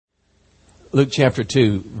Luke chapter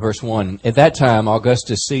 2, verse 1. At that time,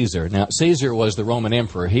 Augustus Caesar. Now, Caesar was the Roman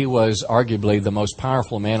emperor. He was arguably the most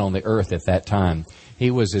powerful man on the earth at that time.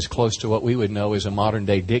 He was as close to what we would know as a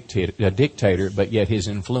modern-day dictator, but yet his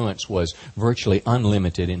influence was virtually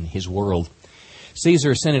unlimited in his world.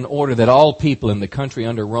 Caesar sent an order that all people in the country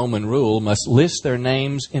under Roman rule must list their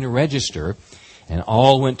names in a register, and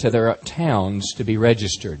all went to their towns to be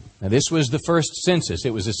registered. Now, this was the first census. It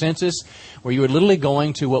was a census where you were literally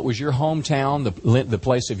going to what was your hometown, the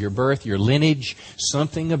place of your birth, your lineage,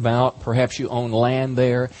 something about perhaps you own land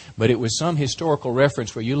there, but it was some historical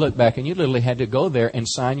reference where you look back and you literally had to go there and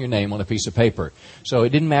sign your name on a piece of paper. So it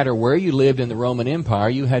didn't matter where you lived in the Roman Empire.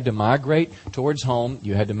 You had to migrate towards home.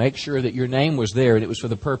 You had to make sure that your name was there, and it was for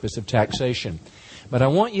the purpose of taxation. But I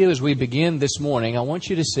want you, as we begin this morning, I want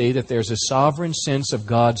you to see that there's a sovereign sense of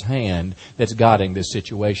God's hand that's guiding this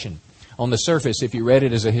situation. On the surface, if you read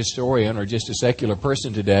it as a historian or just a secular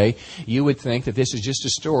person today, you would think that this is just a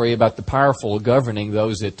story about the powerful governing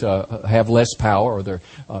those that have less power, or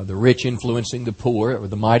the rich influencing the poor, or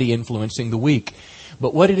the mighty influencing the weak.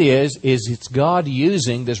 But what it is it's God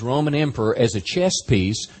using this Roman emperor as a chess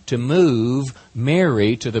piece to move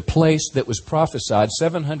Mary to the place that was prophesied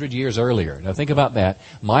 700 years earlier. Now think about that.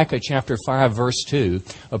 Micah chapter 5 verse 2,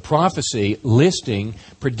 a prophecy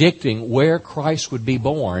predicting where Christ would be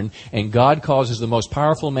born, and God causes the most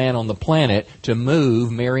powerful man on the planet to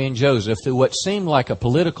move Mary and Joseph through what seemed like a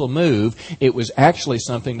political move. It was actually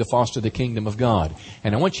something to foster the kingdom of God.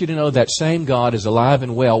 And I want you to know that same God is alive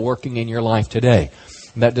and well working in your life today.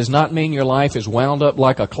 That does not mean your life is wound up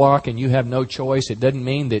like a clock and you have no choice. It doesn't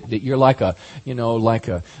mean that you're like the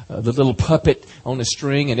little puppet on a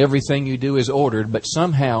string and everything you do is ordered. But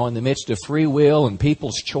somehow in the midst of free will and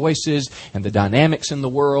people's choices and the dynamics in the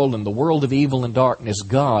world and the world of evil and darkness,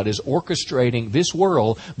 God is orchestrating this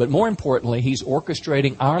world. But more importantly, He's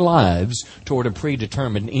orchestrating our lives toward a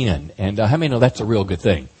predetermined end. And how many know that's a real good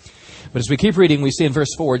thing? But as we keep reading, we see in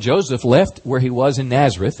verse 4, Joseph left where he was in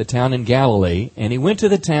Nazareth, the town in Galilee, and he went to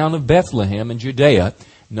the town of Bethlehem in Judea,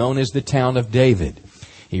 known as the town of David.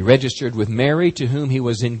 He registered with Mary, to whom he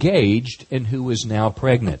was engaged and who was now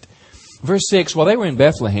pregnant. Verse 6, while they were in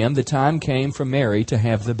Bethlehem, the time came for Mary to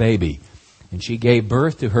have the baby. And she gave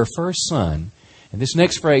birth to her first son. And this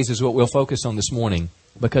next phrase is what we'll focus on this morning,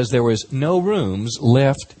 because there was no rooms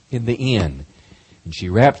left in the inn. And she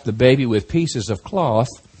wrapped the baby with pieces of cloth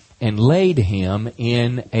and laid him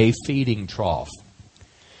in a feeding trough.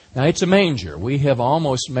 Now, it's a manger. We have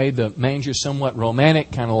almost made the manger somewhat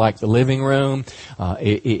romantic, kind of like the living room.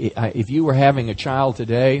 If you were having a child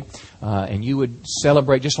today, and you would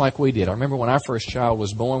celebrate just like we did. I remember when our first child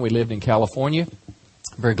was born, we lived in California.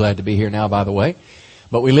 Very glad to be here now, by the way.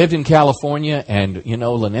 But we lived in California, and,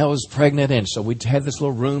 Linnell was pregnant, and so we had this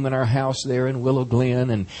little room in our house there in Willow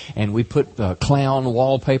Glen, and we put clown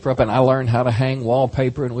wallpaper up, and I learned how to hang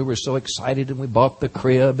wallpaper, and we were so excited, and we bought the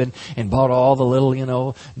crib, and bought all the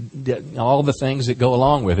little, all the things that go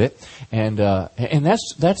along with it. And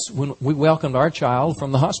that's when we welcomed our child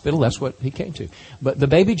from the hospital. That's what he came to. But the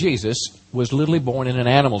baby Jesus was literally born in an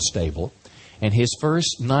animal stable. And his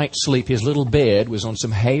first night's sleep, his little bed, was on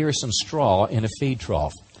some hay or some straw in a feed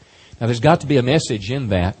trough. Now, there's got to be a message in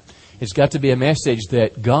that. It's got to be a message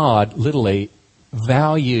that God literally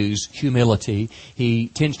values humility. He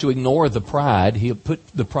tends to ignore the pride. He'll put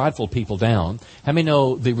the prideful people down. How many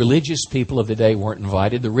know the religious people of the day weren't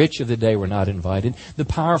invited? The rich of the day were not invited. The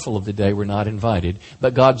powerful of the day were not invited.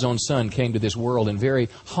 But God's own Son came to this world in very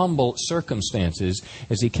humble circumstances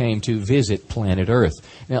as He came to visit planet Earth.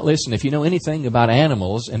 Now listen, if you know anything about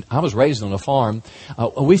animals, and I was raised on a farm,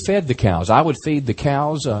 we fed the cows. I would feed the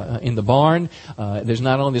cows in the barn. There's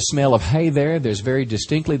not only the smell of hay there, there's very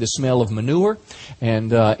distinctly the smell of manure.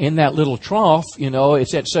 And in that little trough,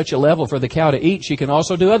 it's at such a level for the cow to eat, she can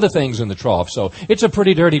also do other things in the trough. So it's a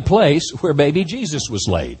pretty dirty place where baby Jesus was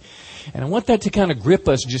laid. And I want that to kind of grip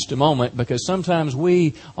us just a moment, because sometimes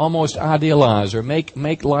we almost idealize or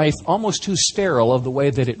make life almost too sterile of the way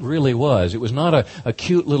that it really was. It was not a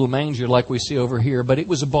cute little manger like we see over here, but it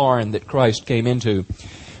was a barn that Christ came into.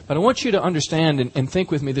 But I want you to understand and think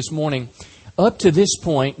with me this morning. Up to this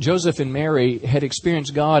point, Joseph and Mary had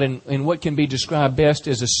experienced God in what can be described best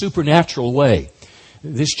as a supernatural way.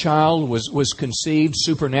 This child was conceived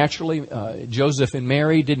supernaturally. Joseph and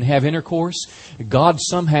Mary didn't have intercourse. God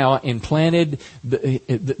somehow implanted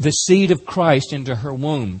the seed of Christ into her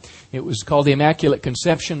womb. It was called the Immaculate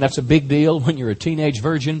Conception. That's a big deal when you're a teenage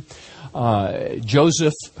virgin.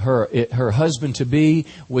 Joseph, her husband-to-be,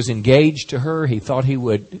 was engaged to her. He thought he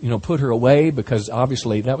would, put her away because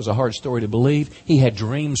obviously that was a hard story to believe. He had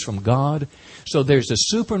dreams from God. So there's a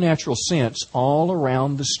supernatural sense all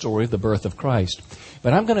around the story of the birth of Christ.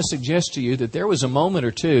 But I'm going to suggest to you that there was a moment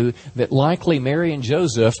or two that likely Mary and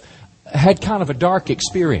Joseph had kind of a dark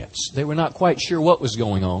experience. They were not quite sure what was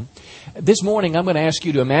going on. This morning, I'm going to ask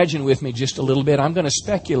you to imagine with me just a little bit. I'm going to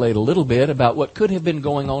speculate a little bit about what could have been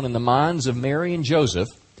going on in the minds of Mary and Joseph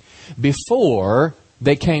before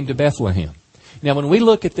they came to Bethlehem. Now, when we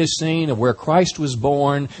look at this scene of where Christ was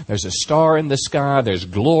born, there's a star in the sky, there's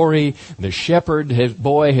glory, the shepherd, his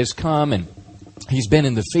boy has come, and he's been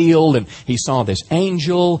in the field, and he saw this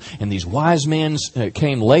angel, and these wise men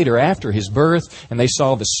came later after his birth, and they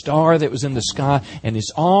saw the star that was in the sky, and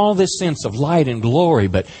it's all this sense of light and glory.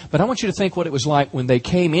 But I want you to think what it was like when they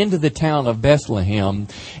came into the town of Bethlehem,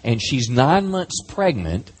 and she's 9 months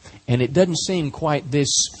pregnant, and it doesn't seem quite this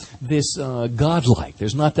godlike.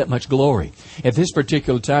 There's not that much glory. At this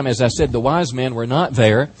particular time, as I said, the wise men were not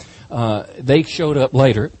there. They showed up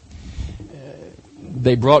later.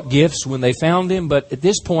 They brought gifts when they found him, but at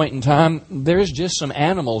this point in time, there's just some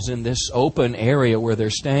animals in this open area where they're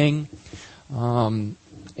staying.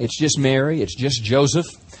 It's just Mary, it's just Joseph.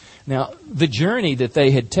 Now, the journey that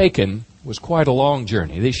they had taken was quite a long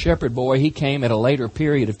journey. This shepherd boy, he came at a later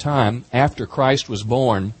period of time after Christ was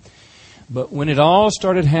born. But when it all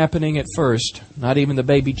started happening at first, not even the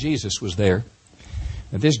baby Jesus was there.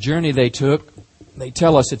 Now, this journey they took, they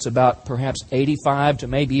tell us it's about perhaps 85 to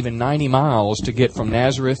maybe even 90 miles to get from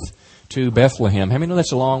Nazareth to Bethlehem. How many know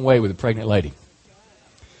that's a long way with a pregnant lady?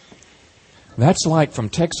 That's like from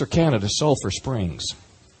Texarkana to Sulphur Springs.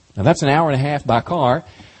 Now, that's an hour and a half by car.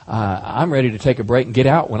 I'm ready to take a break and get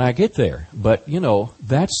out when I get there. But,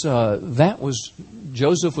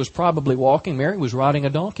 Joseph was probably walking. Mary was riding a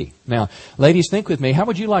donkey. Now, ladies, think with me. How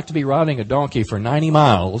would you like to be riding a donkey for 90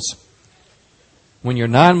 miles when you're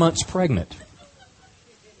 9 months pregnant?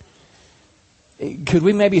 Could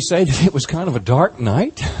we maybe say that it was kind of a dark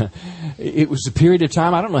night? It was a period of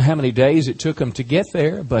time. I don't know how many days it took them to get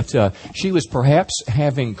there, but she was perhaps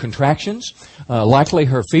having contractions. Likely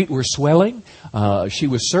her feet were swelling. She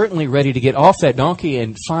was certainly ready to get off that donkey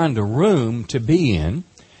and find a room to be in.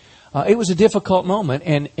 It was a difficult moment,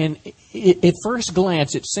 and at first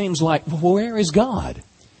glance, it seems like, where is God?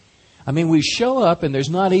 I mean, we show up, and there's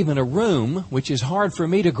not even a room, which is hard for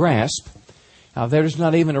me to grasp. There's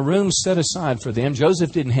not even a room set aside for them.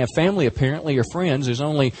 Joseph didn't have family, apparently, or friends. There's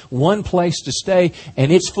only one place to stay, and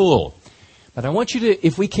it's full. But I want you to,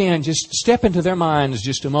 if we can, just step into their minds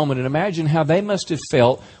just a moment and imagine how they must have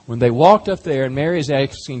felt when they walked up there and Mary is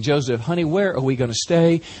asking Joseph, honey, where are we going to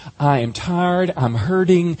stay? I am tired. I'm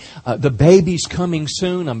hurting. The baby's coming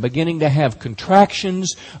soon. I'm beginning to have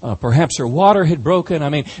contractions. Perhaps her water had broken. I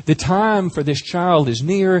mean, the time for this child is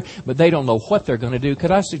near, but they don't know what they're going to do.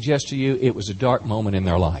 Could I suggest to you it was a dark moment in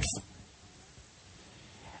their life?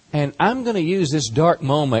 And I'm going to use this dark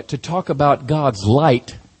moment to talk about God's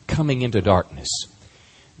light coming into darkness.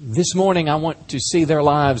 This morning I want to see their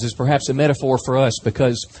lives as perhaps a metaphor for us,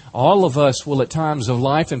 because all of us will at times of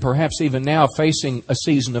life, and perhaps even now, facing a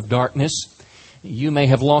season of darkness. You may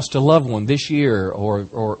have lost a loved one this year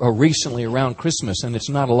or recently around Christmas, and it's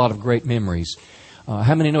not a lot of great memories.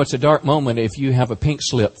 How many know it's a dark moment if you have a pink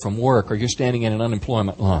slip from work or you're standing in an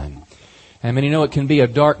unemployment line? How many know it can be a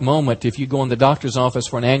dark moment if you go in the doctor's office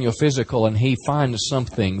for an annual physical and he finds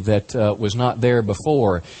something that was not there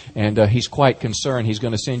before, and he's quite concerned he's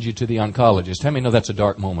going to send you to the oncologist? How many know that's a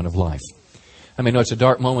dark moment of life? How many know it's a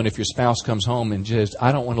dark moment if your spouse comes home and just,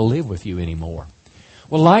 I don't want to live with you anymore?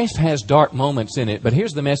 Well, life has dark moments in it, but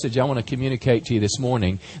here's the message I want to communicate to you this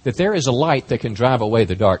morning, that there is a light that can drive away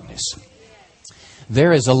the darkness.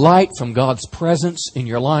 There is a light from God's presence in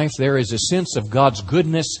your life. There is a sense of God's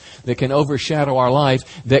goodness that can overshadow our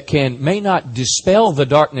life, that may not dispel the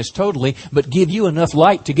darkness totally, but give you enough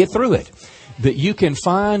light to get through it. That you can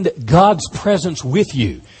find God's presence with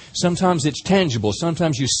you. Sometimes it's tangible.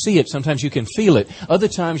 Sometimes you see it. Sometimes you can feel it. Other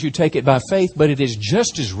times you take it by faith, but it is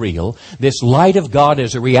just as real. This light of God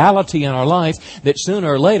is a reality in our life that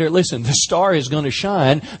sooner or later, listen, the star is going to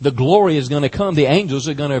shine, the glory is going to come, the angels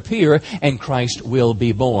are going to appear, and Christ will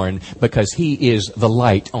be born, because He is the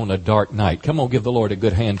light on a dark night. Come on, give the Lord a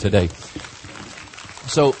good hand today.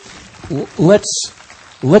 So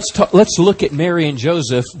let's look at Mary and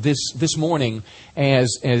Joseph this morning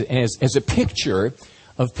as a picture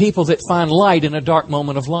of people that find light in a dark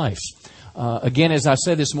moment of life. Again, as I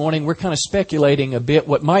said this morning, we're kind of speculating a bit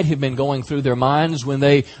what might have been going through their minds when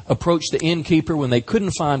they approached the innkeeper, when they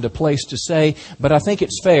couldn't find a place to stay. But I think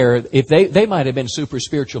it's fair, if they might have been super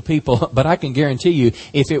spiritual people, but I can guarantee you,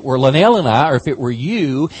 if it were Linnell and I, or if it were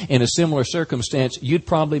you in a similar circumstance, you'd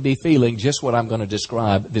probably be feeling just what I'm going to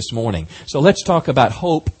describe this morning. So let's talk about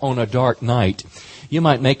hope on a dark night. You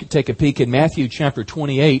might take a peek in Matthew chapter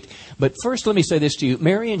 28. But first, let me say this to you.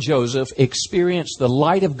 Mary and Joseph experienced the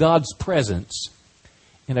light of God's presence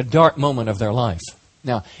in a dark moment of their life.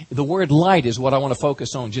 Now, the word light is what I want to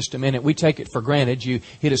focus on just a minute. We take it for granted. You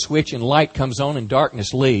hit a switch and light comes on and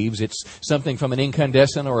darkness leaves. It's something from an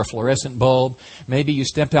incandescent or a fluorescent bulb. Maybe you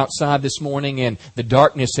stepped outside this morning and the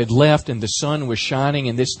darkness had left and the sun was shining,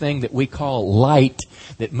 and this thing that we call light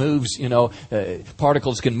that moves,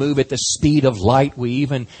 particles can move at the speed of light. We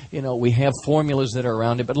even, we have formulas that are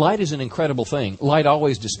around it. But light is an incredible thing. Light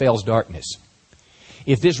always dispels darkness.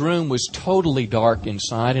 If this room was totally dark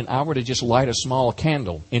inside and I were to just light a small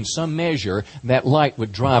candle, in some measure, that light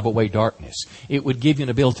would drive away darkness. It would give you an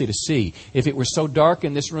ability to see. If it were so dark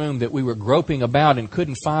in this room that we were groping about and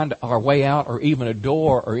couldn't find our way out or even a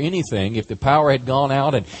door or anything, if the power had gone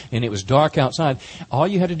out and it was dark outside, all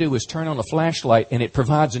you had to do was turn on a flashlight and it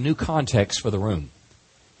provides a new context for the room.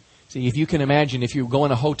 See, if you can imagine, if you go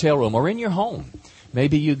in a hotel room or in your home,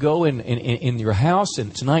 maybe you go in your house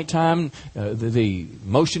and it's nighttime, the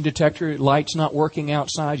motion detector light's not working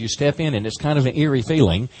outside. You step in and it's kind of an eerie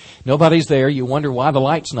feeling. Nobody's there. You wonder why the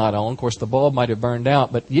light's not on. Of course, the bulb might have burned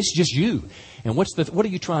out, but it's just you. And what are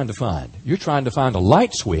you trying to find? You're trying to find a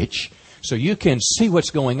light switch so you can see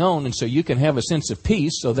what's going on and so you can have a sense of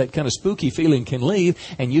peace, so that kind of spooky feeling can leave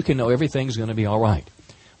and you can know everything's going to be all right.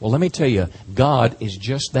 Well, let me tell you, God is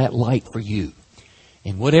just that light for you.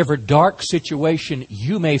 In whatever dark situation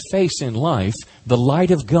you may face in life, the light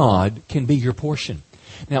of God can be your portion.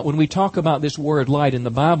 Now, when we talk about this word light in the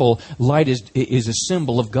Bible, light is a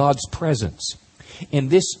symbol of God's presence. And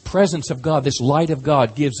this presence of God, this light of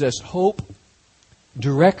God, gives us hope,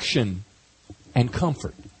 direction, and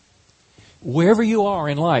comfort. Wherever you are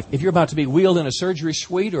in life, if you're about to be wheeled in a surgery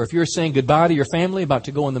suite, or if you're saying goodbye to your family, about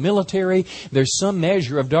to go in the military, there's some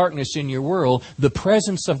measure of darkness in your world. The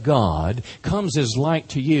presence of God comes as light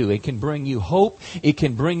to you. It can bring you hope. It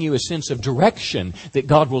can bring you a sense of direction, that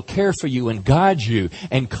God will care for you and guide you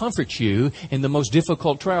and comfort you in the most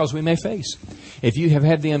difficult trials we may face. If you have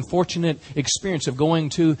had the unfortunate experience of going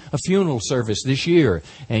to a funeral service this year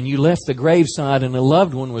and you left the graveside and a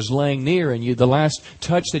loved one was laying near, and the last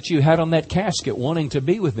touch that you had on that casket, wanting to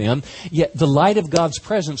be with them, yet the light of God's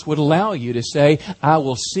presence would allow you to say, I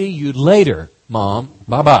will see you later, Mom.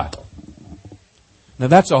 Bye-bye. Now,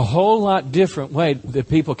 that's a whole lot different way that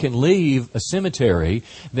people can leave a cemetery,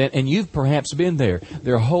 and you've perhaps been there.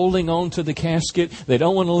 They're holding on to the casket. They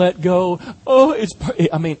don't want to let go.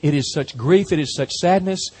 It is such grief. It is such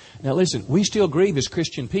sadness. Now, listen, we still grieve as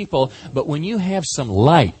Christian people, but when you have some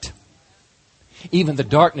light, even the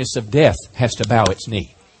darkness of death has to bow its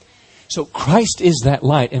knee. So Christ is that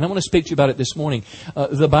light. And I want to speak to you about it this morning.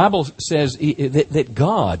 The Bible says that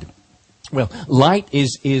God, light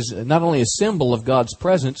is not only a symbol of God's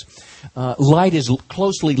presence, light is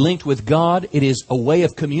closely linked with God. It is a way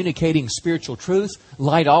of communicating spiritual truth.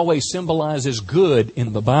 Light always symbolizes good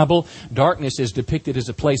in the Bible. Darkness is depicted as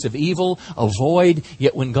a place of evil, a void.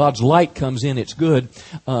 Yet when God's light comes in, it's good.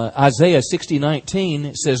 Isaiah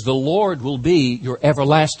 60:19 says, the Lord will be your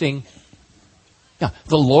everlasting. Now,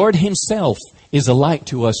 the Lord Himself is a light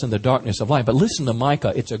to us in the darkness of life. But listen to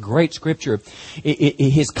Micah. It's a great scripture.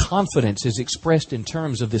 His confidence is expressed in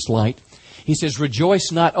terms of this light. He says,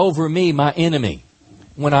 rejoice not over me, my enemy.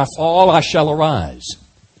 When I fall, I shall arise.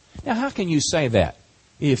 Now, how can you say that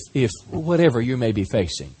if whatever you may be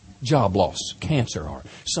facing, job loss, cancer, or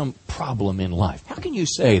some problem in life, how can you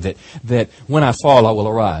say that when I fall, I will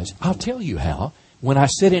arise? I'll tell you how. When I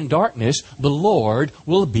sit in darkness, the Lord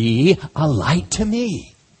will be a light to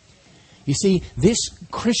me. You see, this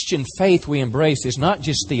Christian faith we embrace is not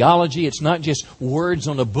just theology. It's not just words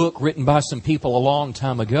on a book written by some people a long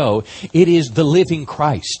time ago. It is the living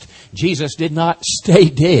Christ. Jesus did not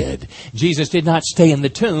stay dead. Jesus did not stay in the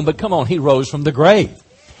tomb, but come on, He rose from the grave.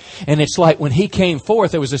 And it's like when He came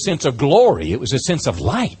forth, there was a sense of glory. It was a sense of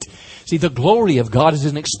light. See, the glory of God is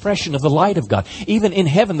an expression of the light of God. Even in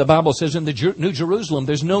heaven, the Bible says in the New Jerusalem,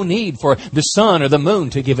 there's no need for the sun or the moon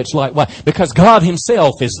to give its light. Why? Because God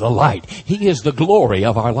Himself is the light. He is the glory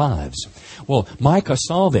of our lives. Well, Micah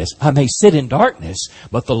saw this. I may sit in darkness,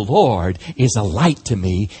 but the Lord is a light to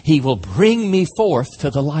me. He will bring me forth to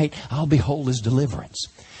the light. I'll behold His deliverance.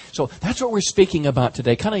 So that's what we're speaking about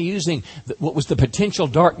today, kind of using what was the potential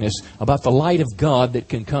darkness about the light of God that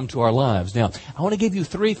can come to our lives. Now, I want to give you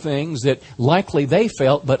 3 things that likely they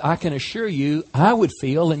felt, but I can assure you I would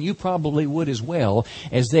feel, and you probably would as well,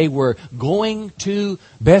 as they were going to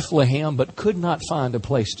Bethlehem but could not find a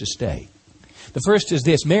place to stay. The first is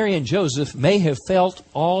this: Mary and Joseph may have felt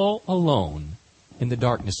all alone in the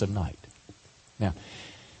darkness of night. Now,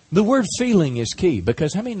 the word feeling is key,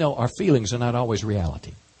 because how many know our feelings are not always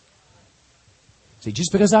reality? See,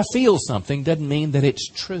 just because I feel something doesn't mean that it's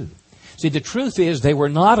true. See, the truth is they were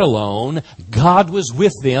not alone. God was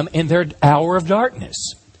with them in their hour of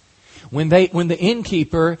darkness. When the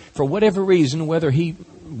innkeeper, for whatever reason,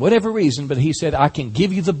 but he said, I can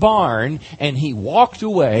give you the barn, and he walked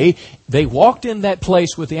away. They walked in that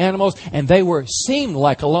place with the animals, and they seemed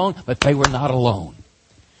like alone, but they were not alone.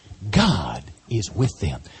 God is with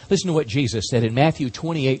them. Listen to what Jesus said in Matthew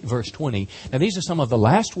 28, verse 20. Now, these are some of the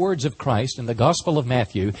last words of Christ in the Gospel of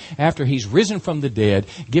Matthew after He's risen from the dead,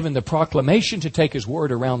 given the proclamation to take His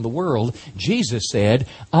word around the world. Jesus said,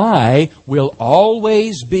 I will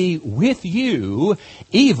always be with you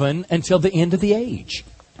even until the end of the age.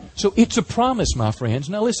 So it's a promise, my friends.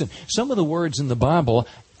 Now listen, some of the words in the Bible,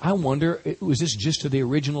 I wonder, was this just to the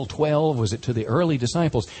original 12? Was it to the early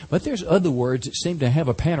disciples? But there's other words that seem to have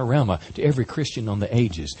a panorama to every Christian on the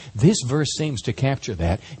ages. This verse seems to capture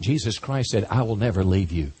that. Jesus Christ said, I will never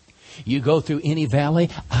leave you. You go through any valley,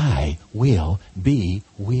 I will be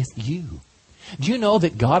with you. Do you know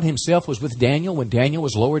that God Himself was with Daniel when Daniel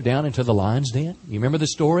was lowered down into the lion's den? You remember the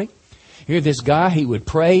story? Here, this guy, he would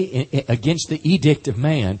pray against the edict of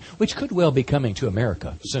man, which could well be coming to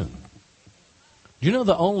America soon. Do you know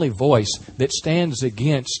the only voice that stands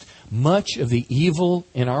against much of the evil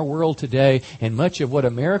in our world today, and much of what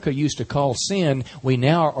America used to call sin, we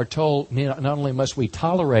now are told not only must we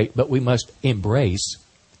tolerate, but we must embrace?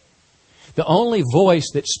 The only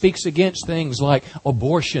voice that speaks against things like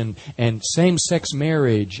abortion and same-sex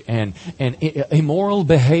marriage and immoral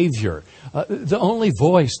behavior, the only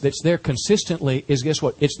voice that's there consistently is, guess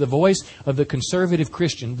what? It's the voice of the conservative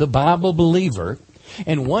Christian, the Bible believer.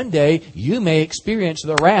 And one day you may experience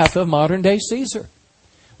the wrath of modern-day Caesar.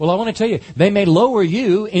 Well, I want to tell you, they may lower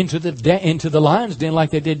you into the lion's den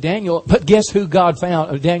like they did Daniel, but guess who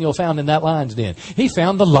Daniel found in that lion's den? He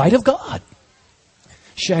found the light of God.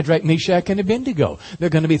 Shadrach, Meshach, and Abednego. They're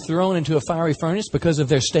going to be thrown into a fiery furnace because of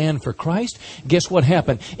their stand for Christ. Guess what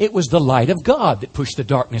happened? It was the light of God that pushed the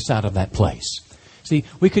darkness out of that place. See,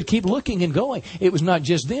 we could keep looking and going. It was not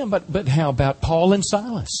just them, but how about Paul and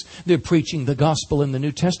Silas? They're preaching the gospel in the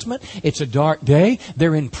New Testament. It's a dark day.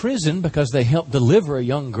 They're in prison because they helped deliver a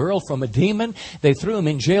young girl from a demon. They threw them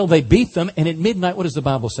in jail. They beat them. And at midnight, what does the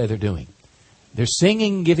Bible say they're doing? They're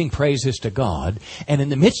singing, giving praises to God. And in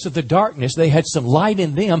the midst of the darkness, they had some light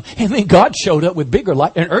in them. And then God showed up with bigger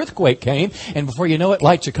light. An earthquake came. And before you know it,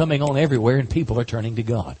 lights are coming on everywhere and people are turning to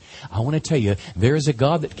God. I want to tell you, there is a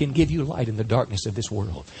God that can give you light in the darkness of this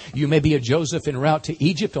world. You may be a Joseph en route to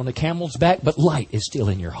Egypt on a camel's back, but light is still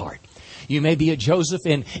in your heart. You may be a Joseph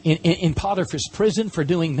in Potiphar's prison for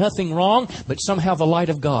doing nothing wrong, but somehow the light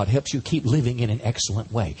of God helps you keep living in an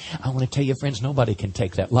excellent way. I want to tell you, friends, nobody can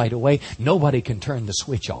take that light away. Nobody can turn the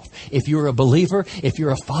switch off. If you're a believer, if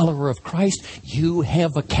you're a follower of Christ, you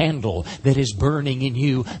have a candle that is burning in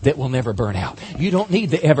you that will never burn out. You don't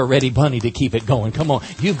need the ever-ready bunny to keep it going. Come on.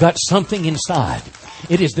 You've got something inside.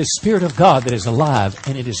 It is the Spirit of God that is alive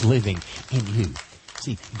and it is living in you.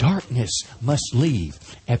 See, darkness must leave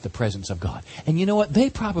at the presence of God. And you know what? They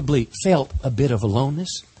probably felt a bit of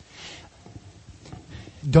aloneness.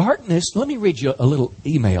 Darkness, let me read you a little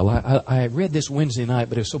email. I read this Wednesday night,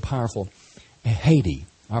 but it was so powerful. Haiti,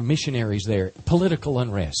 our missionaries there, political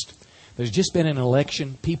unrest. There's just been an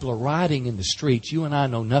election. People are rioting in the streets. You and I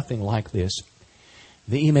know nothing like this.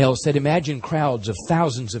 The email said, imagine crowds of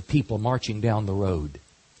thousands of people marching down the road.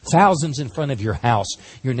 Thousands in front of your house,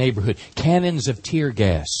 your neighborhood. Cannons of tear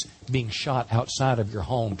gas being shot outside of your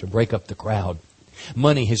home to break up the crowd.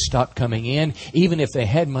 Money has stopped coming in. Even if they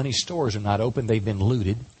had money, stores are not open. They've been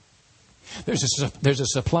looted. There's a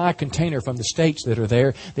supply container from the States that are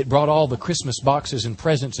there that brought all the Christmas boxes and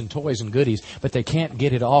presents and toys and goodies, but they can't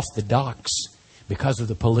get it off the docks because of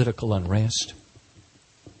the political unrest.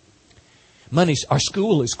 Our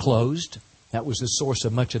school is closed. That was the source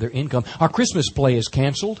of much of their income. Our Christmas play is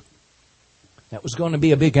canceled. That was going to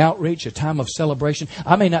be a big outreach, a time of celebration.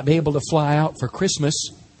 I may not be able to fly out for Christmas.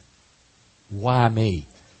 Why me?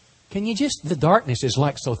 The darkness is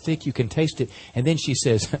like so thick you can taste it. And then she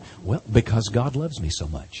says, well, because God loves me so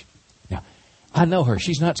much. Now, I know her.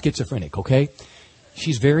 She's not schizophrenic, okay?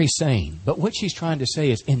 She's very sane. But what she's trying to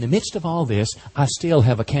say is, in the midst of all this, I still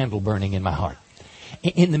have a candle burning in my heart.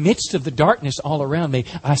 In the midst of the darkness all around me,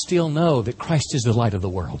 I still know that Christ is the light of the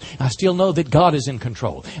world. I still know that God is in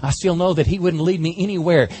control. I still know that He wouldn't lead me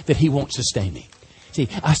anywhere that He won't sustain me. See,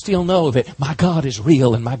 I still know that my God is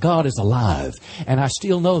real and my God is alive. And I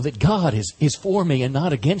still know that God is for me and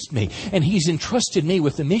not against me. And He's entrusted me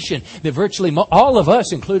with the mission that virtually all of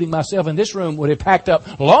us, including myself in this room, would have packed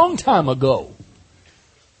up a long time ago.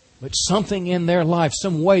 But something in their life,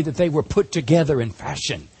 some way that they were put together and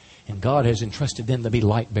fashioned. And God has entrusted them to be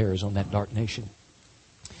light bearers on that dark nation.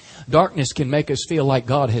 Darkness can make us feel like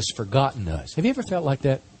God has forgotten us. Have you ever felt like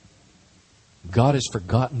that? God has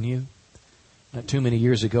forgotten you? Not too many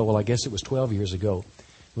years ago, well, I guess it was 12 years ago,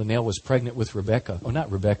 Linnell was pregnant with Rebecca. Oh, not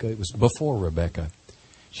Rebecca, it was before Rebecca.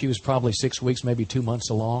 She was probably 6 weeks, maybe 2 months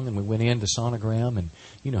along, and we went in to sonogram, and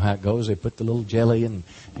you know how it goes. They put the little jelly and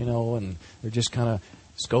they're just kind of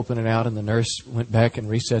scoping it out, and the nurse went back and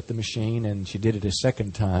reset the machine, and she did it a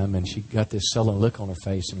second time, and she got this sullen look on her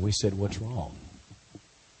face, and we said, "What's wrong?"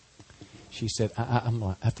 She said, I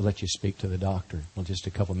have to let you speak to the doctor. Well, just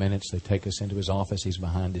a couple of minutes, they take us into his office. He's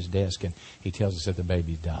behind his desk, and he tells us that the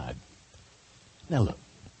baby died. Now, look,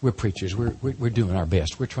 we're preachers. We're doing our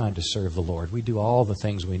best. We're trying to serve the Lord. We do all the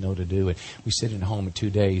things we know to do, and we sit at home in 2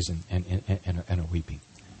 days and are weeping.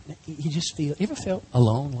 You just feel, you ever felt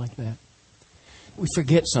alone like that? We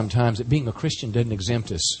forget sometimes that being a Christian doesn't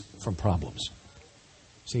exempt us from problems.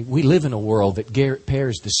 See, we live in a world that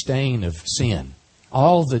bears the stain of sin.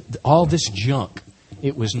 All this junk.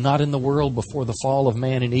 It was not in the world before the fall of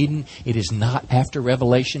man in Eden. It is not after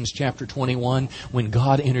Revelations chapter 21 when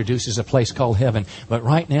God introduces a place called heaven. But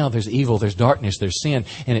right now there's evil, there's darkness, there's sin,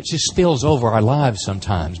 and it just spills over our lives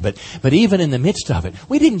sometimes. But even in the midst of it,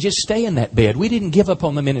 we didn't just stay in that bed. We didn't give up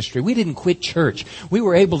on the ministry. We didn't quit church. We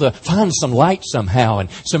were able to find some light somehow, and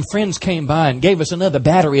some friends came by and gave us another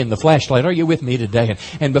battery in the flashlight. Are you with me today?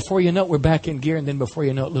 And before you know it, we're back in gear, and then before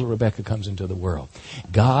you know it, little Rebecca comes into the world.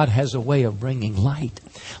 God has a way of bringing light.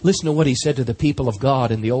 Listen to what He said to the people of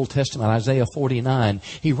God in the Old Testament, Isaiah 49.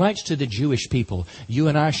 He writes to the Jewish people, you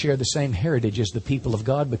and I share the same heritage as the people of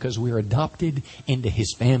God because we're adopted into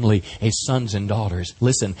His family as sons and daughters.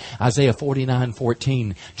 Listen, Isaiah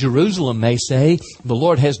 49:14. Jerusalem may say, the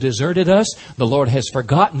Lord has deserted us, the Lord has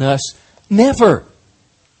forgotten us. Never.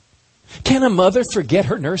 Can a mother forget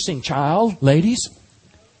her nursing child, ladies?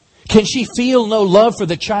 Can she feel no love for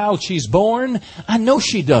the child she's born? I know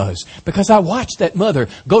she does, because I watched that mother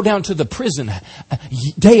go down to the prison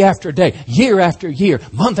day after day, year after year,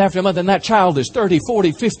 month after month, and that child is 30,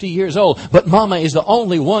 40, 50 years old, but Mama is the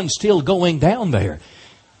only one still going down there.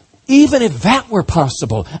 Even if that were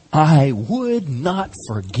possible, I would not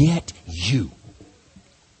forget you.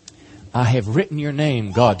 I have written your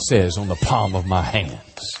name, God says, on the palm of my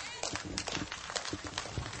hands.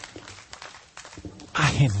 I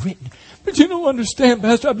have written. But you don't understand,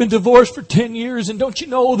 Pastor. I've been divorced for 10 years, and don't you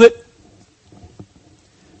know that?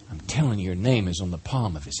 I'm telling you, your name is on the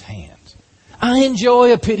palm of His hands. I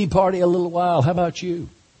enjoy a pity party a little while. How about you?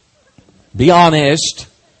 Be honest.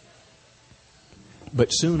 But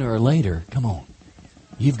sooner or later, come on,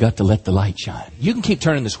 you've got to let the light shine. You can keep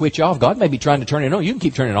turning the switch off. God may be trying to turn it on. You can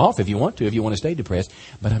keep turning it off if you want to stay depressed.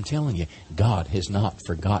 But I'm telling you, God has not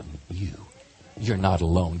forgotten you. You're not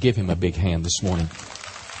alone. Give Him a big hand this morning.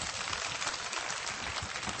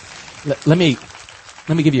 Let me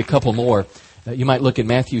give you a couple more. You might look at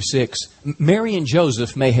Matthew 6. Mary and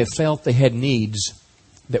Joseph may have felt they had needs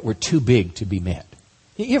that were too big to be met.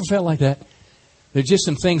 You ever felt like that? There's just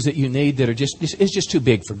some things that you need that are it's just too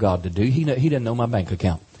big for God to do. He doesn't know my bank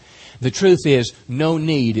account. The truth is, no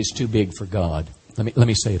need is too big for God. Let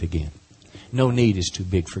me say it again. No need is too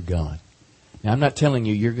big for God. Now, I'm not telling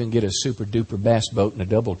you you're going to get a super duper bass boat and a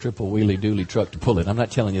double, triple wheelie dually truck to pull it. I'm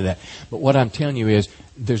not telling you that. But what I'm telling you is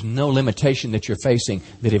there's no limitation that you're facing,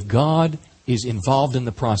 that if God is involved in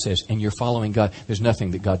the process and you're following God, there's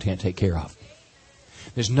nothing that God can't take care of.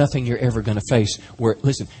 There's nothing you're ever going to face where,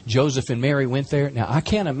 listen, Joseph and Mary went there. Now, I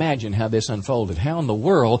can't imagine how this unfolded. How in the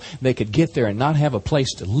world they could get there and not have a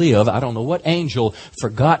place to live. I don't know what angel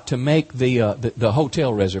forgot to make the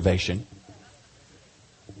hotel reservation.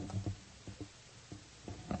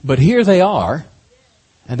 But here they are,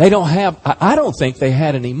 and they don't have, I don't think they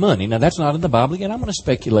had any money. Now, that's not in the Bible. Again, I'm going to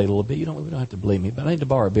speculate a little bit. We don't have to believe me, but I need to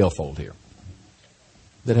borrow a billfold here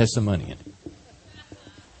that has some money in it.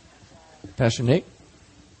 Pastor Nick?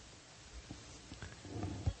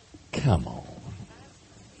 Come on.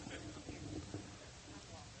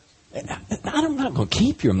 I'm not going to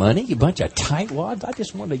keep your money, you bunch of tightwads. I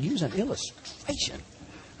just wanted to use an illustration.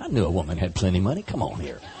 I knew a woman had plenty of money. Come on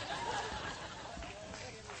here.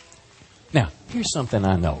 Now, here's something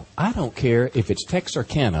I know. I don't care if it's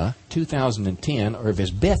Texarkana, 2010, or if it's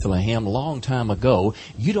Bethlehem, long time ago.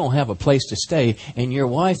 You don't have a place to stay, and your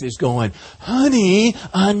wife is going, honey,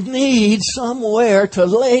 I need somewhere to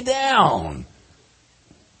lay down.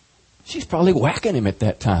 She's probably whacking him at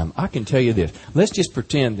that time. I can tell you this. Let's just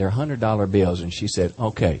pretend they're $100 bills, and she said,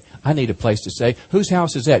 okay, I need a place to stay. Whose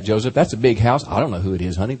house is that, Joseph? That's a big house. I don't know who it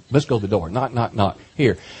is, honey. Let's go to the door. Knock, knock, knock.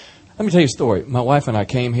 Here. Let me tell you a story. My wife and I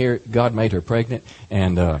came here. God made her pregnant,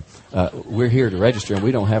 and we're here to register, and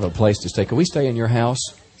we don't have a place to stay. Can we stay in your house?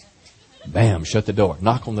 Bam, shut the door.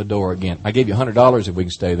 Knock on the door again. I gave you $100 if we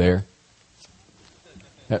can stay there.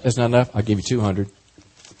 That's not enough? I'll give you $200.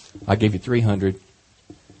 I'll give you $300.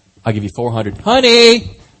 I'll give you $400.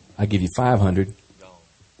 Honey! I'll give you $500.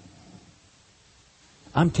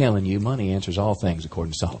 I'm telling you, money answers all things,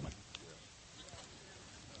 according to Solomon.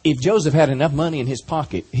 If Joseph had enough money in his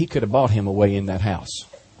pocket, he could have bought him away in that house.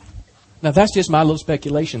 Now, that's just my little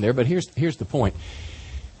speculation there, but here's the point.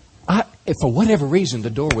 If for whatever reason the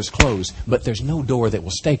door was closed, but there's no door that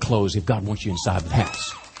will stay closed if God wants you inside the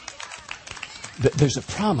house. There's a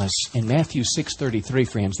promise in Matthew 6:33,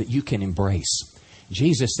 friends, that you can embrace.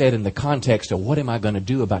 Jesus said in the context of what am I going to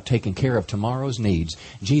do about taking care of tomorrow's needs,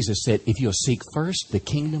 Jesus said, if you'll seek first the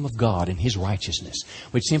kingdom of God and His righteousness,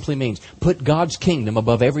 which simply means put God's kingdom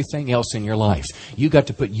above everything else in your life. You got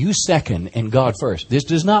to put you second and God first. This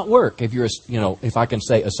does not work if you're, if I can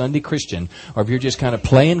say a Sunday Christian, or if you're just kind of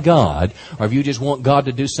playing God, or if you just want God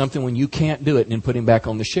to do something when you can't do it and then put Him back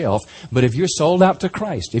on the shelf. But if you're sold out to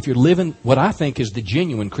Christ, if you're living what I think is the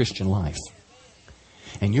genuine Christian life,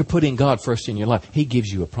 and you're putting God first in your life, He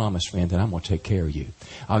gives you a promise, friend, that I'm going to take care of you.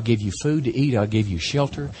 I'll give you food to eat. I'll give you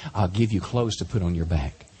shelter. I'll give you clothes to put on your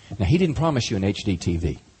back. Now, He didn't promise you an HD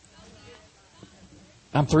TV.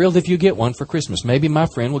 I'm thrilled if you get one for Christmas. Maybe my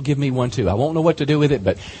friend will give me one too. I won't know what to do with it,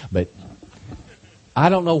 but I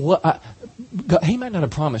don't know what... He might not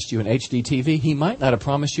have promised you an HD TV. He might not have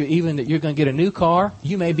promised you even that you're going to get a new car.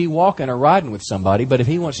 You may be walking or riding with somebody, but if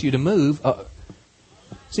He wants you to move...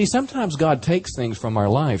 See, sometimes God takes things from our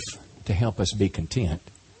life to help us be content,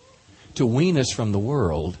 to wean us from the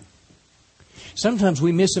world. Sometimes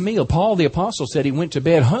we miss a meal. Paul the Apostle said he went to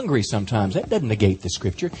bed hungry sometimes. That doesn't negate the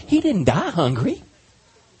Scripture. He didn't die hungry.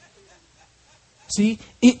 See,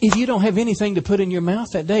 if you don't have anything to put in your mouth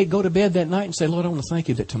that day, go to bed that night and say, Lord, I want to thank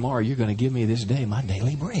You that tomorrow You're going to give me this day my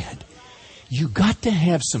daily bread. You got to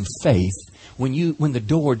have some faith when the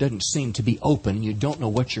door doesn't seem to be open and you don't know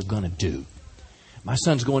what you're going to do. My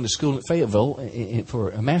son's going to school at Fayetteville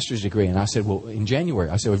for a master's degree. And I said, well, in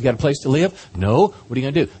January. I said, we've got a place to live? No. What are you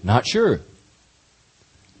going to do? Not sure.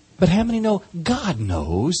 But how many know God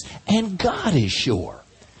knows and God is sure?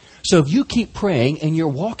 So if you keep praying and you're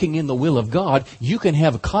walking in the will of God, you can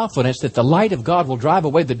have confidence that the light of God will drive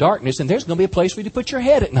away the darkness and there's going to be a place for you to put your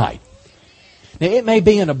head at night. Now, it may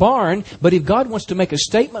be in a barn, but if God wants to make a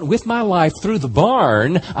statement with my life through the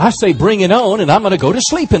barn, I say bring it on and I'm going to go to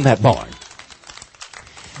sleep in that barn.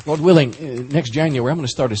 Lord willing, next January I'm going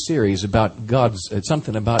to start a series about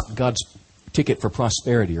something about God's ticket for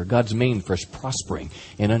prosperity, or God's mean for us prospering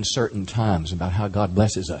in uncertain times, about how God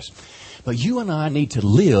blesses us. But you and I need to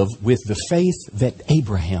live with the faith that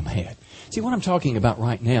Abraham had. See, what I'm talking about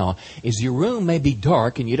right now is your room may be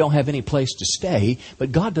dark and you don't have any place to stay,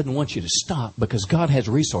 but God doesn't want you to stop because God has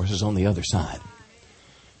resources on the other side.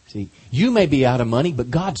 See, you may be out of money, but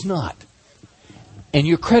God's not. And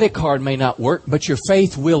your credit card may not work, but your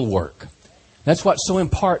faith will work. That's what's so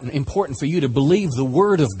important for you to believe the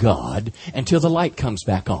Word of God until the light comes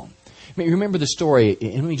back on. I mean, remember the story,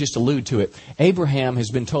 and let me just allude to it. Abraham has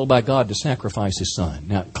been told by God to sacrifice his son.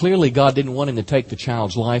 Now, clearly God didn't want him to take the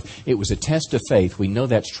child's life. It was a test of faith. We know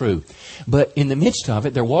that's true. But in the midst of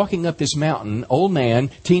it, they're walking up this mountain, old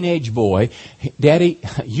man, teenage boy. Daddy,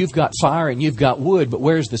 you've got fire and you've got wood, but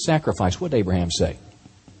where's the sacrifice? What did Abraham say?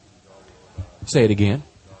 Say it again.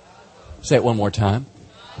 Say it one more time.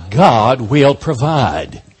 God will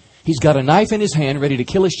provide. He's got a knife in his hand ready to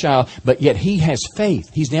kill his child, but yet he has faith.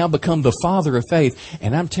 He's now become the father of faith.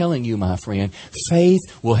 And I'm telling you, my friend, faith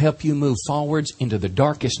will help you move forwards into the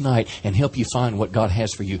darkest night and help you find what God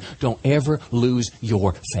has for you. Don't ever lose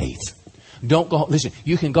your faith. Don't go. Listen,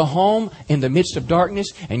 you can go home in the midst of darkness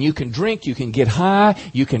and you can drink, you can get high,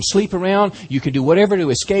 you can sleep around, you can do whatever to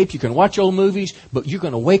escape, you can watch old movies, but you're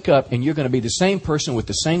going to wake up and you're going to be the same person with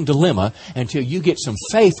the same dilemma until you get some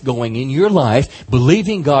faith going in your life,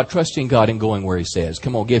 believing God, trusting God, and going where He says.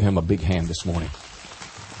 Come on, give Him a big hand this morning.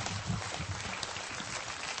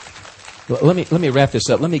 Let me wrap this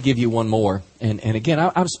up. Let me give you one more. And again,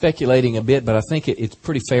 I'm speculating a bit, but I think it's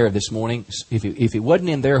pretty fair this morning. If it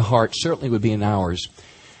wasn't in their heart, certainly would be in ours.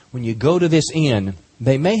 when you go to this inn,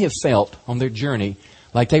 they may have felt on their journey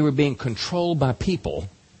like they were being controlled by people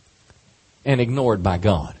and ignored by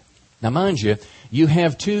God. Now, mind you, you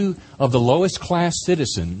have two of the lowest class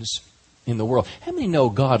citizens in the world. How many know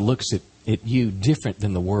God looks at you different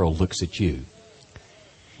than the world looks at you?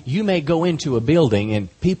 You may go into a building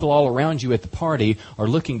and people all around you at the party are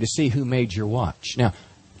looking to see who made your watch. Now,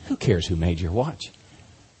 who cares who made your watch?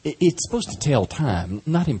 It's supposed to tell time,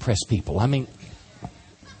 not impress people. I mean,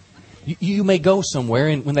 you may go somewhere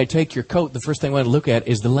and when they take your coat, the first thing they want to look at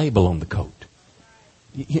is the label on the coat.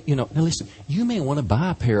 You know, now listen, you may want to buy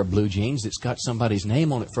a pair of blue jeans that's got somebody's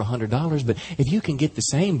name on it for $100, but if you can get the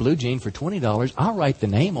same blue jean for $20, I'll write the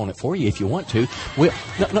name on it for you if you want to.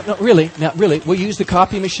 Really, we'll use the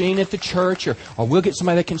copy machine at the church or we'll get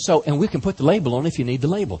somebody that can sew and we can put the label on if you need the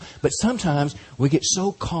label. But sometimes we get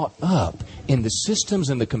so caught up in the systems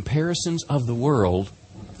and the comparisons of the world.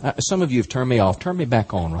 Some of you have turned me off. Turn me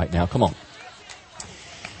back on right now. Come on.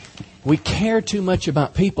 We care too much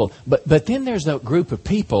about people, but then there's a group of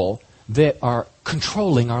people that are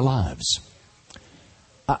controlling our lives.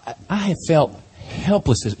 I have felt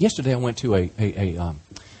helpless. Yesterday I went to a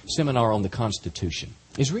seminar on the Constitution.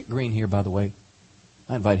 Is Rick Green here, by the way?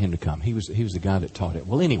 I invited him to come. He was the guy that taught it.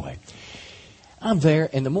 Well, anyway, I'm there,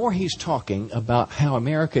 and the more he's talking about how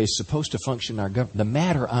America is supposed to function in our government, the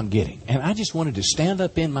madder I'm getting. And I just wanted to stand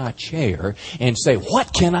up in my chair and say,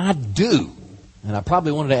 what can I do? And I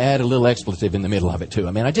probably wanted to add a little expletive in the middle of it too.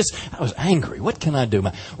 I mean, I was angry. What can I do?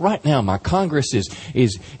 Right now, my Congress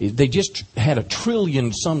is they just had $1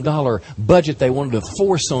 trillion some budget they wanted to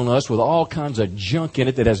force on us with all kinds of junk in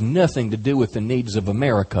it that has nothing to do with the needs of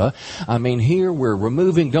America. I mean, here we're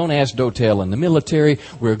removing, don't ask, don't tell in the military.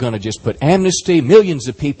 We're going to just put amnesty, millions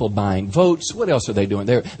of people buying votes. What else are they doing?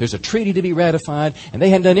 There's a treaty to be ratified, and they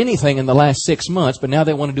hadn't done anything in the last 6 months, but now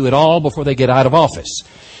they want to do it all before they get out of office.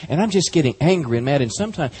 And I'm just getting angry and mad. And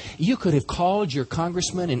sometimes you could have called your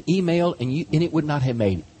congressman and emailed, and it would not have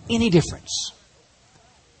made any difference.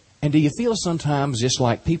 And do you feel sometimes just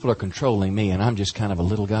like people are controlling me and I'm just kind of a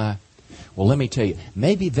little guy? Well, let me tell you,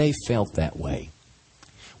 maybe they felt that way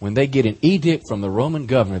when they get an edict from the Roman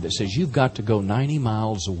governor that says you've got to go 90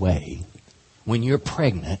 miles away when you're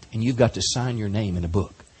pregnant and you've got to sign your name in a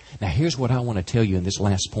book. Now, here's what I want to tell you in this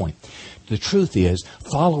last point. The truth is,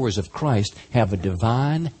 followers of Christ have a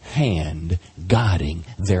divine hand guiding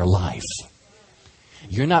their life.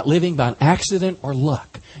 You're not living by an accident or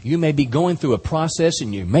luck. You may be going through a process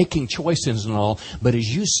and you're making choices and all, but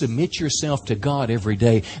as you submit yourself to God every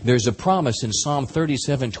day, there's a promise in Psalm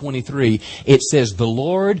 37:23. It says, the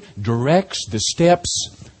Lord directs the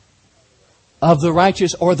steps of the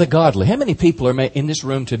righteous or the godly. How many people are in this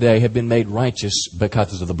room today have been made righteous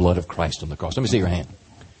because of the blood of Christ on the cross? Let me see your hand.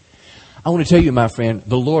 I want to tell you, my friend,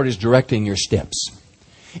 the Lord is directing your steps.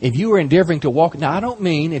 If you are endeavoring to walk, now I don't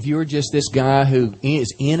mean if you're just this guy who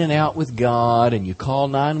is in and out with God and you call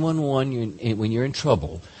 911 when you're in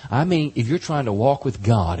trouble. I mean, if you're trying to walk with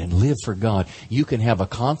God and live for God, you can have a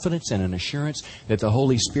confidence and an assurance that the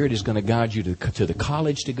Holy Spirit is going to guide you to the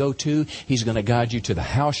college to go to. He's going to guide you to the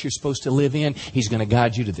house you're supposed to live in. He's going to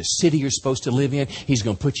guide you to the city you're supposed to live in. He's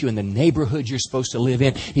going to put you in the neighborhood you're supposed to live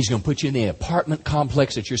in. He's going to put you in the apartment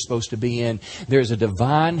complex that you're supposed to be in. There's a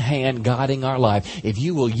divine hand guiding our life. If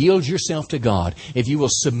you will yield yourself to God, if you will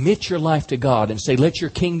submit your life to God and say, let your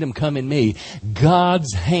kingdom come in me,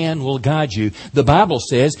 God's hand will guide you. The Bible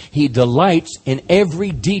says He delights in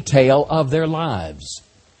every detail of their lives.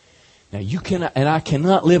 Now you cannot, and I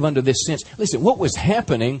cannot live under this sense. Listen, what was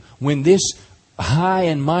happening when this high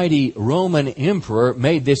and mighty Roman emperor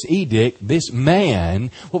made this edict, this man,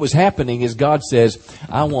 what was happening is God says,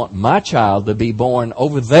 I want my child to be born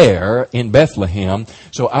over there in Bethlehem,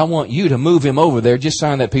 so I want you to move him over there. Just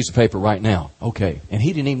sign that piece of paper right now. Okay. And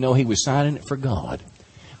he didn't even know he was signing it for God.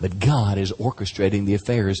 But God is orchestrating the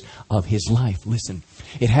affairs of his life. Listen,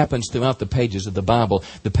 it happens throughout the pages of the Bible.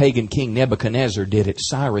 The pagan king Nebuchadnezzar did it.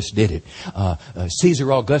 Cyrus did it.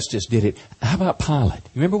 Caesar Augustus did it. How about Pilate?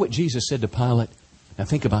 Remember what Jesus said to Pilate? Now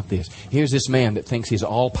think about this. Here's this man that thinks he's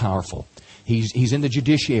all-powerful. He's in the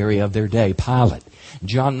judiciary of their day, Pilate.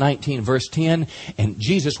 John 19, verse 10, and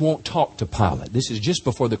Jesus won't talk to Pilate. This is just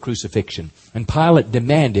before the crucifixion. And Pilate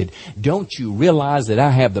demanded, don't you realize that I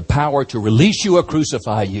have the power to release you or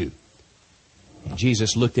crucify you? And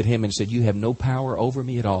Jesus looked at him and said, you have no power over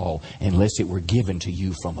me at all unless it were given to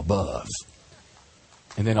you from above.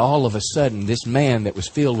 And then all of a sudden, this man that was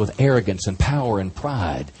filled with arrogance and power and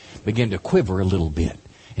pride began to quiver a little bit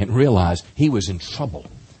and realized he was in trouble.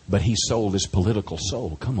 But he sold his political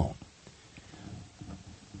soul. Come on.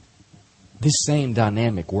 This same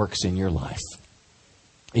dynamic works in your life.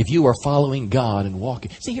 If you are following God and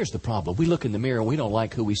walking... See, here's the problem. We look in the mirror and we don't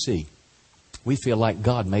like who we see. We feel like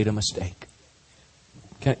God made a mistake.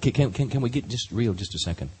 Can we get just real just a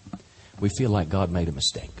second? We feel like God made a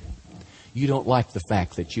mistake. You don't like the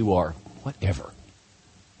fact that you are whatever.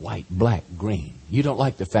 White, black, green. You don't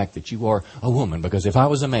like the fact that you are a woman, because if I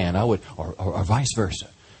was a man, I would, or vice versa.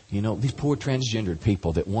 You know, these poor transgendered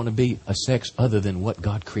people that want to be a sex other than what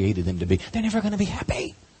God created them to be, they're never going to be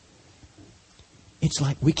happy. It's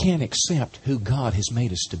like we can't accept who God has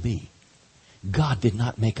made us to be. God did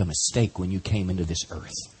not make a mistake when you came into this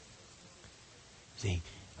earth. See,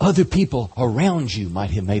 other people around you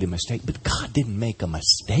might have made a mistake, but God didn't make a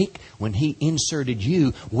mistake when He inserted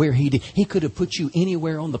you where He did. He could have put you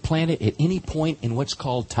anywhere on the planet at any point in what's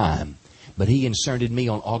called time. But He inserted me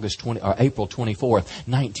on April 24th,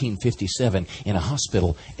 1957, in a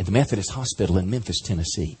hospital, at the Methodist Hospital in Memphis,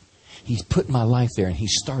 Tennessee. He's put my life there, and He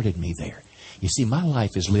started me there. You see, my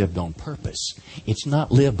life is lived on purpose. It's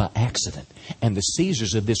not lived by accident. And the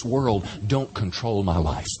Caesars of this world don't control my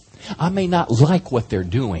life. I may not like what they're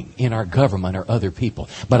doing in our government or other people,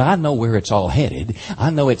 but I know where it's all headed.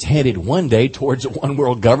 I know it's headed one day towards a one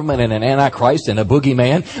world government and an antichrist and a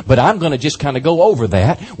boogeyman, but I'm going to just kind of go over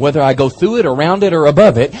that. Whether I go through it, around it, or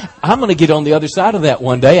above it, I'm going to get on the other side of that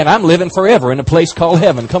one day, and I'm living forever in a place called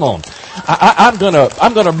heaven. Come on. I'm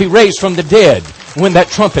going to be raised from the dead when that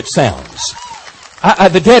trumpet sounds.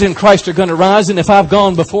 The dead in Christ are going to rise, and if I've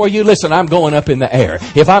gone before you, listen, I'm going up in the air.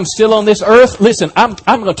 If I'm still on this earth, listen, I'm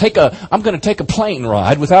going to take a plane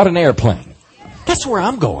ride without an airplane. That's where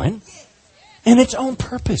I'm going, and it's on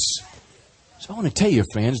purpose. So I want to tell you,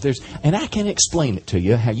 friends, and I can explain it to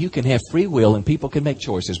you how you can have free will and people can make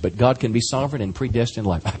choices, but God can be sovereign and predestined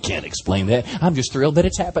life. I can't explain that. I'm just thrilled that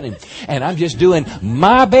it's happening, and I'm just doing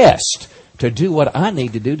my best to do what I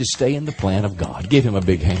need to do to stay in the plan of God. Give Him a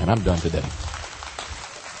big hand. I'm done today.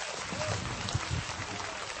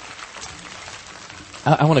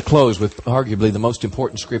 I want to close with arguably the most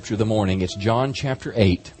important scripture of the morning. It's John chapter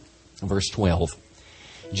 8, verse 12.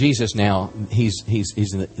 Jesus now, he's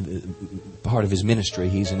in the part of His ministry.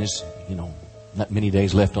 He's in His, not many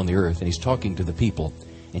days left on the earth, and He's talking to the people.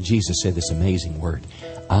 And Jesus said this amazing word,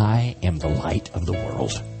 I am the light of the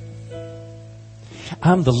world.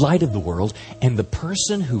 I'm the light of the world, and the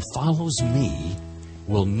person who follows me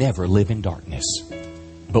will never live in darkness,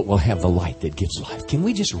 but will have the light that gives life. Can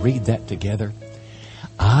we just read that together?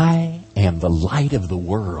 I am the light of the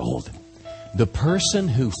world. The person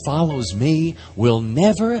who follows me will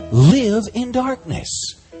never live in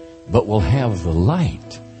darkness, but will have the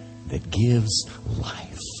light that gives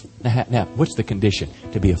life. Now, what's the condition?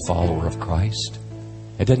 To be a follower of Christ.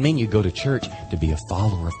 It doesn't mean you go to church to be a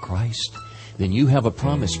follower of Christ. Then you have a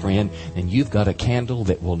promise, friend, and you've got a candle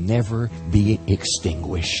that will never be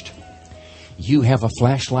extinguished. You have a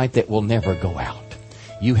flashlight that will never go out.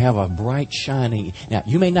 You have a bright shining... Now,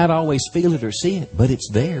 you may not always feel it or see it, but it's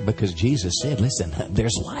there because Jesus said, listen,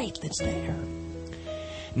 there's light that's there.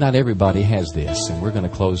 Not everybody has this, and we're going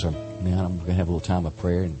to close our... Now, I'm going to have a little time of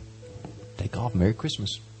prayer and take off. Merry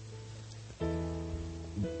Christmas.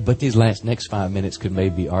 But these next 5 minutes could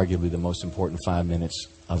maybe be arguably the most important 5 minutes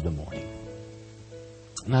of the morning.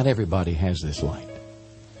 Not everybody has this light.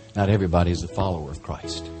 Not everybody is a follower of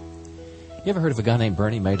Christ. You ever heard of a guy named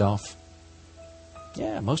Bernie Madoff?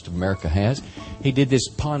 Yeah, most of America has. He did this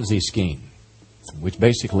Ponzi scheme, which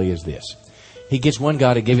basically is this. He gets one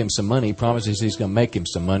guy to give him some money, promises he's going to make him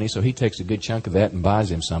some money, so he takes a good chunk of that and buys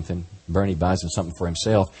him something. Bernie buys him something for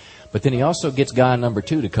himself. But then he also gets guy number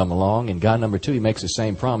 2 to come along, and guy number 2, he makes the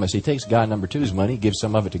same promise. He takes guy number 2's money, gives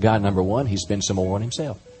some of it to guy number 1, he spends some more on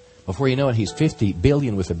himself. Before you know it, he's $50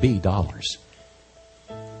 billion with a B dollars.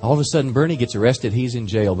 All of a sudden, Bernie gets arrested, he's in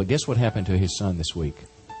jail. But guess what happened to his son this week?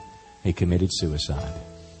 He committed suicide.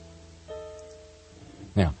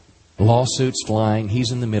 Now, lawsuits flying.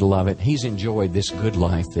 He's in the middle of it. He's enjoyed this good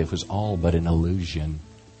life that was all but an illusion.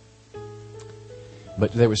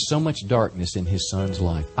 But there was so much darkness in his son's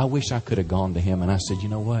life. I wish I could have gone to him and I said, you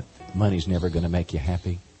know what? Money's never going to make you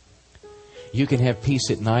happy. You can have peace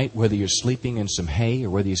at night whether you're sleeping in some hay or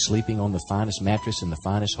whether you're sleeping on the finest mattress in the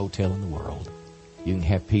finest hotel in the world. You can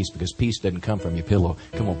have peace because peace doesn't come from your pillow.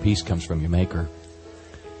 Come on, peace comes from your Maker.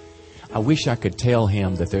 I wish I could tell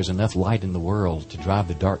him that there's enough light in the world to drive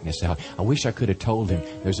the darkness out. I wish I could have told him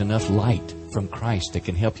there's enough light from Christ that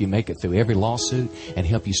can help you make it through every lawsuit and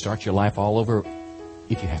help you start your life all over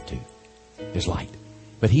if you have to. There's light.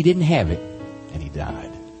 But he didn't have it, and he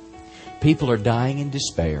died. People are dying in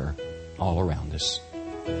despair all around us.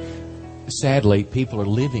 Sadly, people are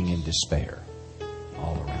living in despair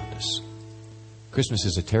all around us. Christmas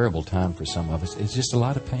is a terrible time for some of us. It's just a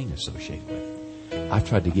lot of pain associated with it. I've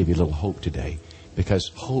tried to give you a little hope today,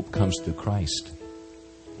 because hope comes through Christ.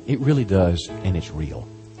 It really does, and it's real.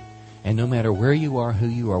 And no matter where you are, who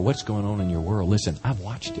you are, what's going on in your world, listen, I've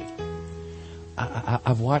watched it.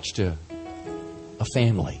 I've watched a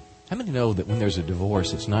family. How many know that when there's a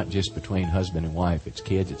divorce, it's not just between husband and wife, it's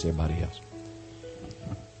kids, it's everybody else?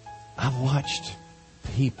 I've watched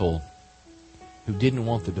people who didn't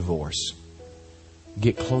want the divorce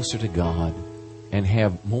get closer to God and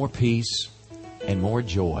have more peace and more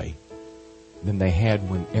joy than they had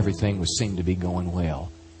when everything was seemed to be going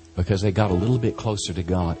well, because they got a little bit closer to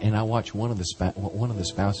God. And I watched one of the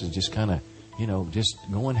spouses just kind of, just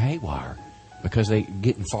going haywire because they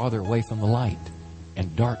getting farther away from the light,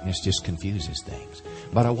 and darkness just confuses things.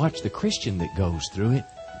 But I watch the Christian that goes through it,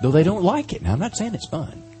 though they don't like it. Now, I'm not saying it's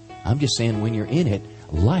fun. I'm just saying when you're in it,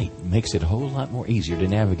 light makes it a whole lot more easier to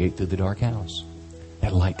navigate through the dark house.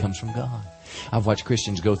 That light comes from God. I've watched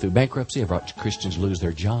Christians go through bankruptcy. I've watched Christians lose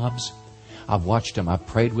their jobs. I've watched them. I've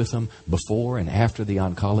prayed with them before and after the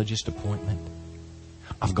oncologist appointment.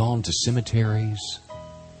 I've gone to cemeteries.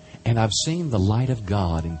 And I've seen the light of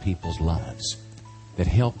God in people's lives that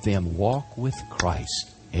help them walk with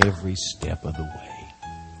Christ every step of the way.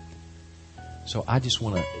 So I just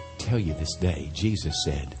want to tell you this day, Jesus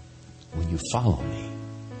said, when you follow me,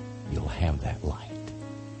 you'll have that light.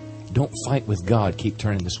 Don't fight with God. Keep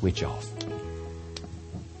turning the switch off.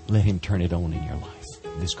 Let Him turn it on in your life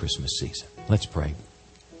this Christmas season. Let's pray.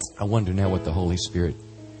 I wonder now what the Holy Spirit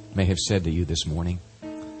may have said to you this morning.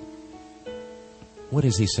 What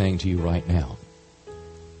is He saying to you right now?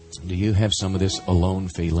 Do you have some of this alone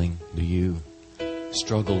feeling? Do you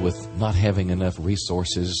struggle with not having enough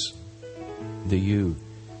resources? Do you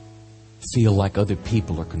feel like other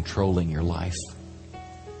people are controlling your life?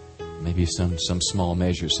 Maybe some small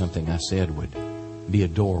measure, something I said would be a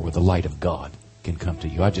door where the light of God can come to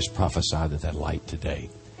you. I just prophesy that light today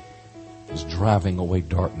is driving away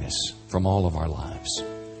darkness from all of our lives.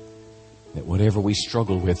 That whatever we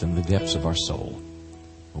struggle with in the depths of our soul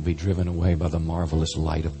will be driven away by the marvelous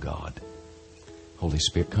light of God. Holy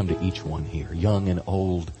Spirit, come to each one here, young and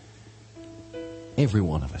old, every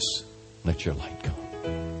one of us. Let your light come.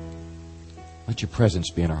 Let your presence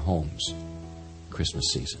be in our homes Christmas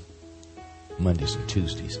season. Mondays and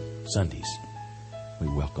Tuesdays and Sundays. We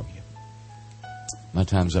welcome you. My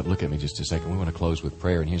time's up. Look at me just a second. We want to close with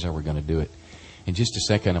prayer, and here's how we're going to do it. In just a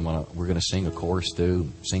second, we're going to sing a chorus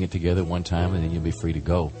through, sing it together one time, and then you'll be free to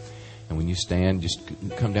go. And when you stand, just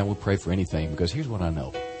come down. We'll pray for anything, because here's what I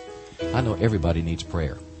know. I know everybody needs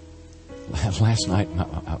prayer. Last night,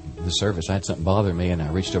 the service, I had something bother me, and I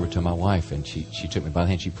reached over to my wife, and she took me by the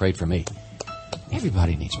hand. She prayed for me.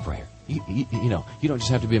 Everybody needs prayer. You don't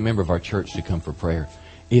just have to be a member of our church to come for prayer.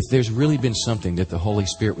 If there's really been something that the Holy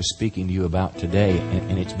Spirit was speaking to you about today,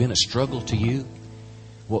 and it's been a struggle to you,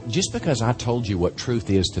 well, just because I told you what truth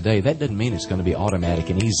is today, that doesn't mean it's going to be automatic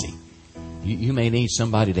and easy. You may need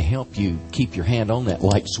somebody to help you keep your hand on that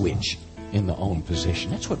light switch in the on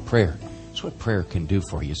position. That's what prayer can do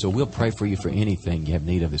for you. So we'll pray for you for anything you have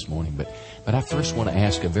need of this morning. But I first want to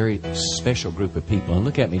ask a very special group of people, and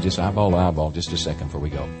look at me just eyeball to eyeball just a second before we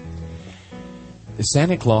go. The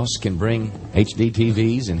Santa Claus can bring HD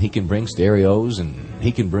TVs, and he can bring stereos, and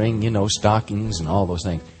he can bring, stockings and all those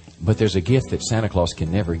things. But there's a gift that Santa Claus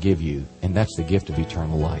can never give you, and that's the gift of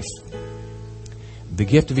eternal life. The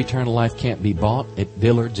gift of eternal life can't be bought at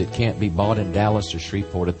Dillard's. It can't be bought in Dallas or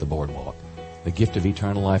Shreveport at the boardwalk. The gift of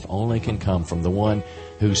eternal life only can come from the one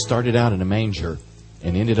who started out in a manger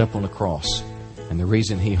and ended up on a cross. And the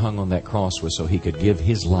reason He hung on that cross was so He could give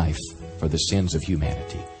His life for the sins of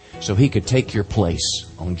humanity. So He could take your place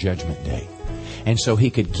on Judgment Day. And so He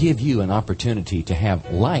could give you an opportunity to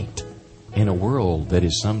have light in a world that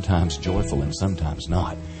is sometimes joyful and sometimes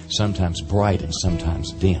not, sometimes bright and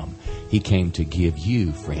sometimes dim. He came to give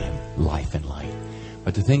you, friend, life and light.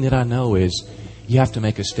 But the thing that I know is you have to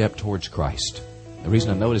make a step towards Christ. The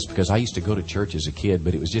reason I know it is because I used to go to church as a kid,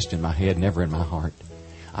 but it was just in my head, never in my heart.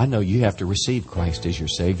 I know you have to receive Christ as your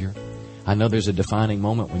Savior. I know there's a defining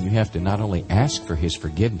moment when you have to not only ask for His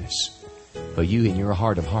forgiveness, but you in your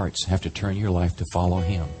heart of hearts have to turn your life to follow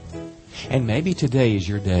Him. And maybe today is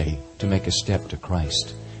your day to make a step to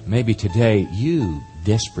Christ. Maybe today you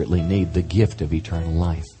desperately need the gift of eternal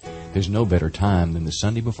life. There's no better time than the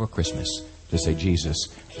Sunday before Christmas to say, Jesus,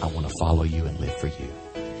 I want to follow you and live for you.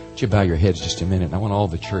 Would you bow your heads just a minute? And I want all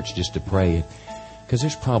the church just to pray, because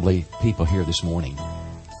there's probably people here this morning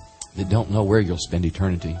that don't know where you'll spend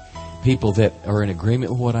eternity. People that are in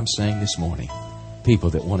agreement with what I'm saying this morning. People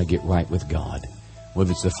that want to get right with God.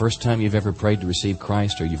 Whether it's the first time you've ever prayed to receive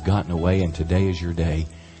Christ or you've gotten away and today is your day,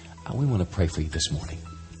 we want to pray for you this morning.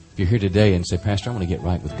 If you're here today and say, Pastor, I want to get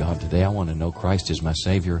right with God today. I want to know Christ as my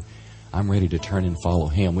Savior. I'm ready to turn and follow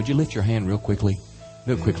Him. Would you lift your hand real quickly?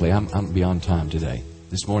 Real quickly. I'm beyond time today.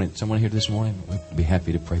 This morning, someone here this morning, we'd be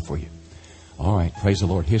happy to pray for you. All right. Praise the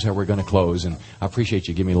Lord. Here's how we're going to close. And I appreciate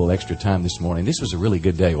you giving me a little extra time this morning. This was a really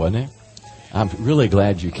good day, wasn't it? I'm really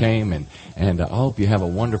glad you came, and I hope you have a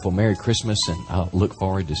wonderful Merry Christmas, and I'll look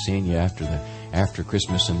forward to seeing you after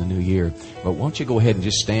Christmas and the New Year. But why don't you go ahead and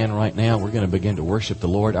just stand right now? We're going to begin to worship the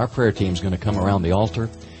Lord. Our prayer team's going to come around the altar.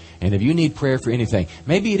 And if you need prayer for anything,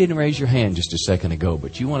 maybe you didn't raise your hand just a second ago,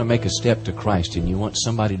 but you want to make a step to Christ and you want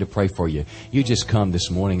somebody to pray for you, you just come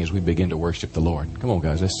this morning as we begin to worship the Lord. Come on,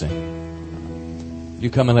 guys, let's sing. You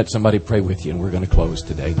come and let somebody pray with you, and we're going to close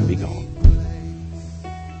today. Be gone.